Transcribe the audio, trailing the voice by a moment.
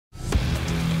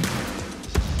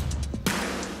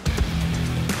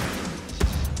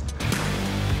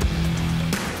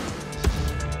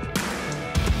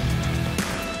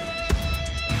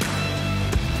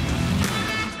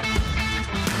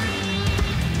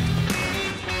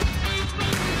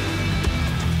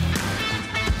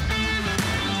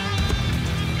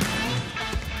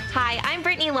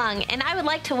Young, and I would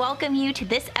like to welcome you to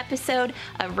this episode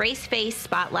of Race Face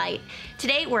Spotlight.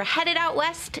 Today, we're headed out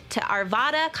west to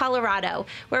Arvada, Colorado,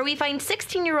 where we find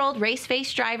 16-year-old race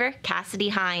face driver Cassidy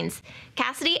Hinds.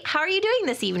 Cassidy, how are you doing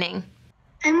this evening?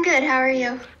 I'm good. How are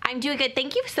you? I'm doing good.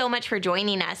 Thank you so much for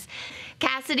joining us.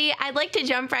 Cassidy, I'd like to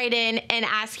jump right in and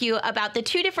ask you about the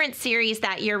two different series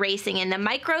that you're racing in, the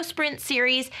Micro Sprint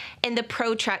series and the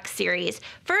Pro Truck series.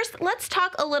 First, let's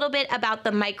talk a little bit about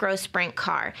the Micro Sprint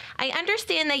car. I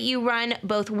understand that you run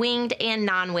both winged and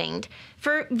non-winged.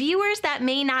 For viewers that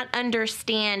may not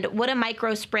understand what a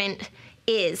Micro Sprint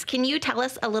is, can you tell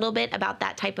us a little bit about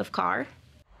that type of car?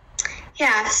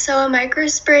 Yeah, so a Micro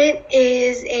Sprint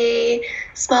is a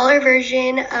smaller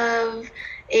version of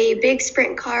a big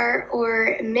sprint car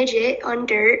or midget on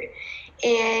dirt,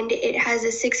 and it has a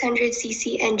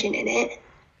 600cc engine in it.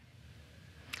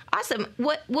 Awesome.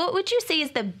 What would you say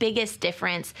is the biggest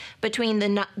difference between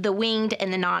the winged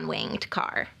and the non-winged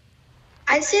car?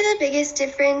 I'd say the biggest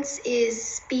difference is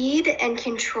speed and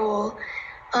control.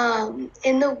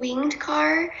 In the winged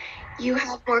car, you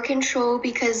have more control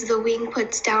because the wing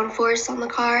puts downforce on the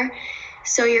car,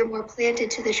 so you're more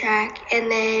planted to the track. And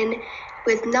then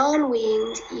with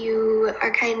non-winged, you are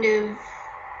kind of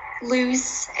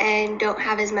loose and don't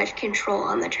have as much control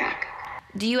on the track.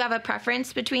 Do you have a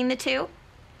preference between the two?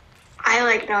 I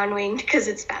like non-winged because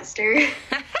it's faster.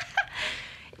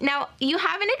 Now, you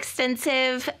have an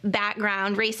extensive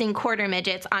background racing quarter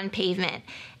midgets on pavement,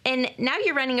 and now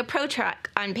you're running a pro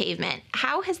truck on pavement.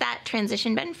 How has that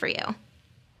transition been for you?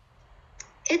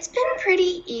 It's been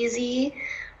pretty easy.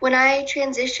 When I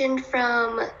transitioned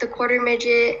from the quarter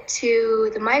midget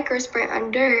to the micro sprint on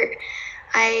dirt,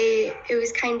 it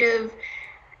was kind of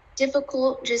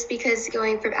difficult just because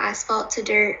going from asphalt to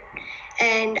dirt,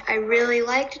 and I really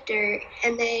liked dirt.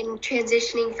 And then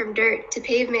transitioning from dirt to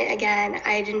pavement again,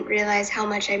 I didn't realize how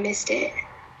much I missed it.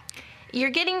 You're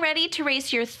getting ready to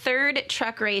race your third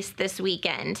truck race this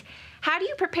weekend. How do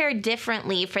you prepare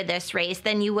differently for this race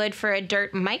than you would for a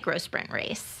dirt micro sprint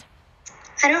race?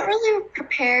 I don't really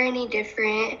prepare any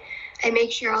different. I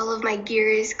make sure all of my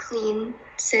gear is clean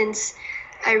since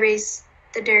I race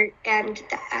the dirt and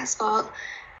the asphalt.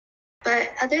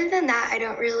 But other than that, I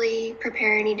don't really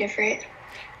prepare any different.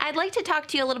 I'd like to talk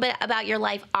to you a little bit about your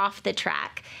life off the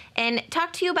track and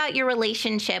talk to you about your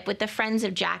relationship with the Friends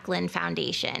of Jacqueline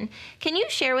Foundation. Can you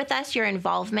share with us your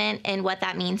involvement and what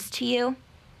that means to you?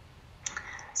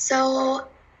 So,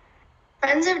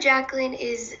 Friends of Jacqueline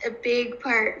is a big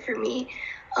part for me.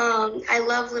 I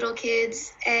love little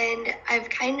kids, and I've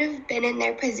kind of been in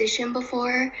their position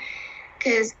before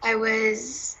because I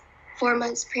was 4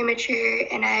 months premature,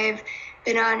 and I've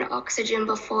been on oxygen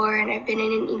before, and I've been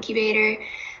in an incubator.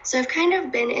 So I've kind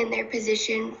of been in their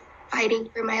position fighting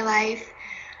for my life,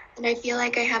 and I feel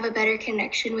like I have a better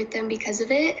connection with them because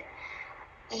of it.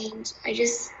 And I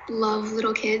just love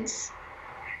little kids.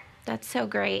 That's so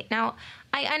great. Now,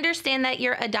 I understand that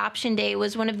your adoption day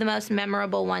was one of the most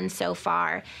memorable ones so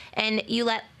far, and you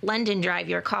let London drive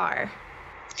your car.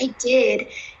 I did.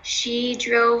 She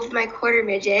drove my quarter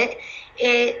midget.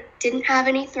 It didn't have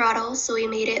any throttle, so we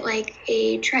made it like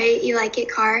a try it you like it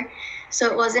car, so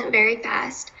it wasn't very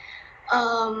fast.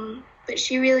 But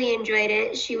she really enjoyed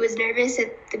it. She was nervous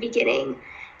at the beginning,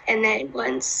 and then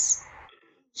once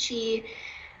she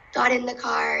got in the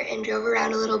car and drove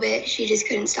around a little bit, she just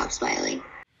couldn't stop smiling.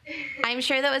 I'm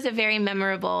sure that was a very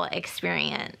memorable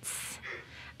experience.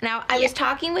 Now, I was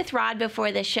talking with Rod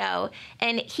before the show,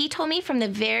 and he told me from the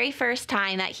very first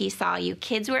time that he saw you,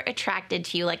 kids were attracted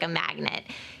to you like a magnet.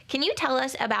 Can you tell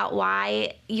us about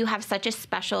why you have such a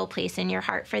special place in your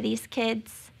heart for these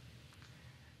kids?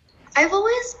 I've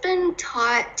always been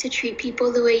taught to treat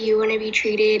people the way you want to be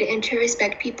treated and to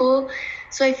respect people.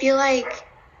 So I feel like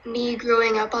me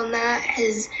growing up on that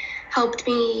has helped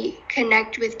me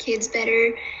connect with kids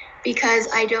better because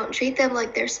I don't treat them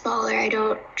like they're smaller. I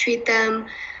don't treat them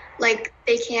like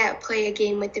they can't play a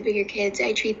game with the bigger kids.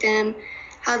 I treat them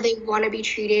how they want to be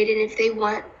treated, and if they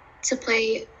want to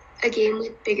play a game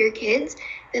with bigger kids,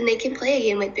 then they can play a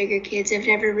game with bigger kids. I've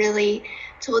never really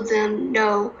told them,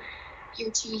 no,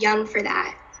 you're too young for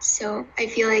that. So I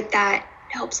feel like that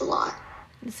helps a lot.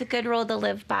 It's a good rule to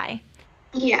live by.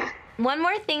 Yeah. One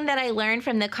more thing that I learned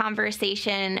from the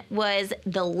conversation was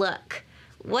the look.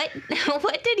 What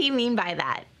did he mean by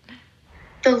that?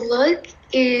 The look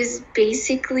is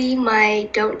basically my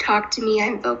don't talk to me,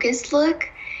 I'm focused look.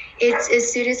 It's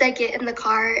as soon as I get in the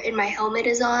car and my helmet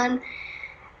is on,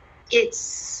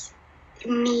 it's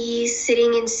me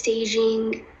sitting in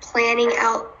staging, planning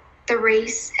out the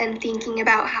race and thinking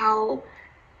about how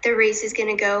the race is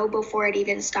going to go before it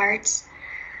even starts.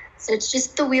 So it's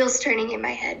just the wheels turning in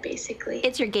my head, basically.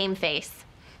 It's your game face.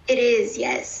 It is,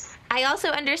 yes. I also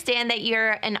understand that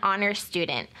you're an honor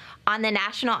student. On the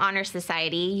National Honor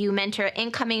Society, you mentor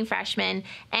incoming freshmen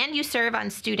and you serve on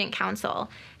student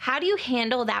council. How do you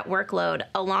handle that workload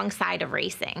alongside of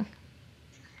racing?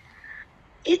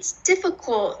 It's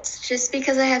difficult just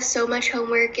because I have so much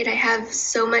homework and I have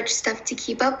so much stuff to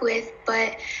keep up with,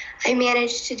 but I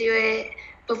managed to do it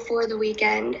before the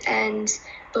weekend and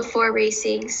before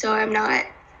racing, so I'm not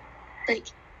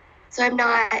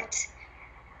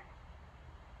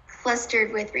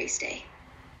flustered with race day.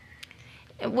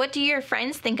 What do your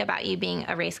friends think about you being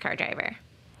a race car driver?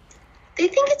 They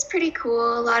think it's pretty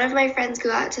cool. A lot of my friends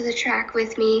go out to the track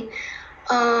with me.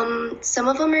 Some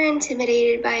of them are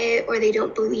intimidated by it or they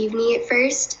don't believe me at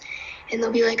first. And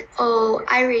they'll be like, oh,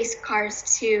 I race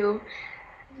cars too.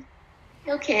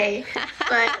 Okay.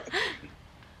 But,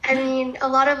 I mean, a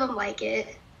lot of them like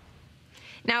it.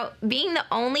 Now, being the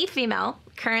only female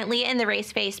currently in the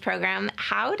Race Face program,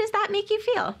 how does that make you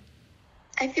feel?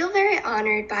 I feel very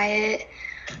honored by it.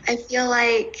 I feel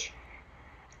like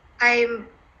I'm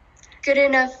good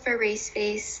enough for Race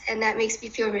Face, and that makes me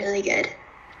feel really good.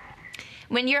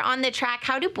 When you're on the track,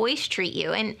 how do boys treat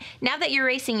you? And now that you're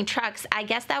racing trucks, I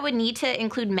guess that would need to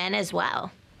include men as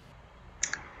well.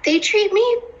 They treat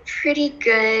me pretty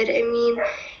good. I mean,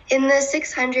 in the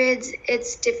 600s,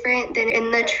 it's different than in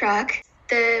the truck.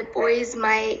 The boys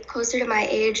closer to my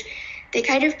age, they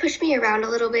kind of push me around a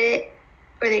little bit,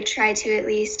 or they try to at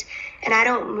least, and I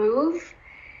don't move.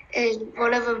 And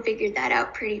one of them figured that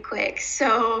out pretty quick.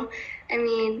 So, I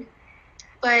mean,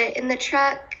 but in the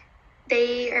truck,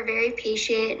 they are very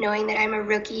patient knowing that I'm a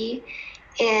rookie.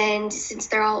 And since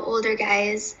they're all older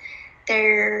guys,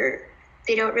 they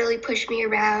don't really push me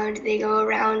around. They go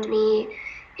around me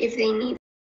if they need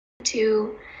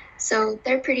to. So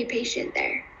they're pretty patient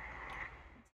there.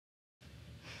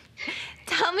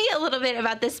 Tell me a little bit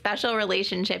about the special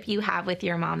relationship you have with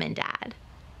your mom and dad.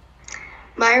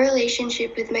 My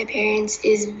relationship with my parents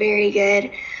is very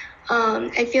good.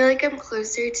 I feel like I'm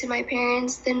closer to my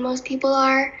parents than most people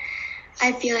are.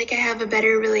 I feel like I have a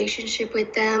better relationship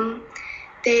with them.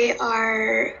 They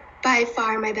are by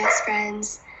far my best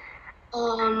friends.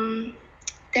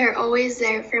 They're always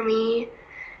there for me,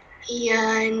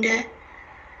 and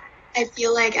I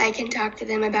feel like I can talk to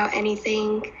them about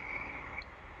anything.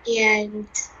 And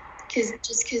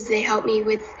because they help me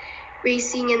with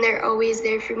racing and they're always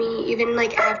there for me, even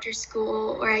like after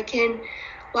school, or I can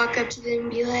walk up to them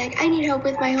and be like, I need help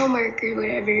with my homework or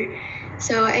whatever.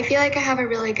 So I feel like I have a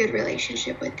really good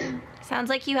relationship with them. Sounds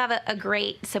like you have a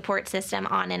great support system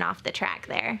on and off the track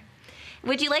there.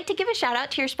 Would you like to give a shout out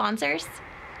to your sponsors?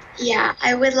 Yeah,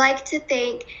 I would like to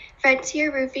thank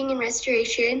Frontier Roofing and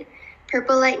Restoration,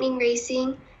 Purple Lightning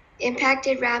Racing,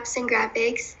 Impacted Wraps and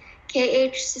Graphics,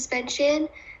 KH Suspension,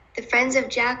 the Friends of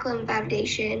Jacqueline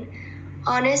Foundation,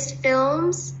 Honest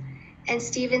Films, and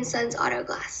Steven Sons Auto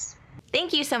Glass.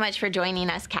 Thank you so much for joining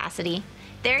us, Cassidy.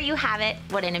 There you have it.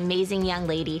 What an amazing young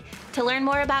lady. To learn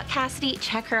more about Cassidy,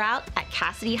 check her out at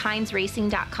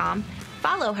CassidyHindsRacing.com.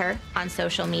 Follow her on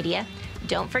social media.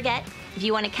 Don't forget, if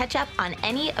you want to catch up on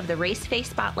any of the Raceface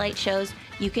Spotlight shows,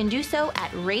 you can do so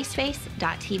at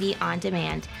raceface.tv on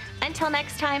demand. Until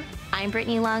next time, I'm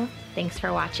Brittany Lung. Thanks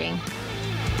for watching.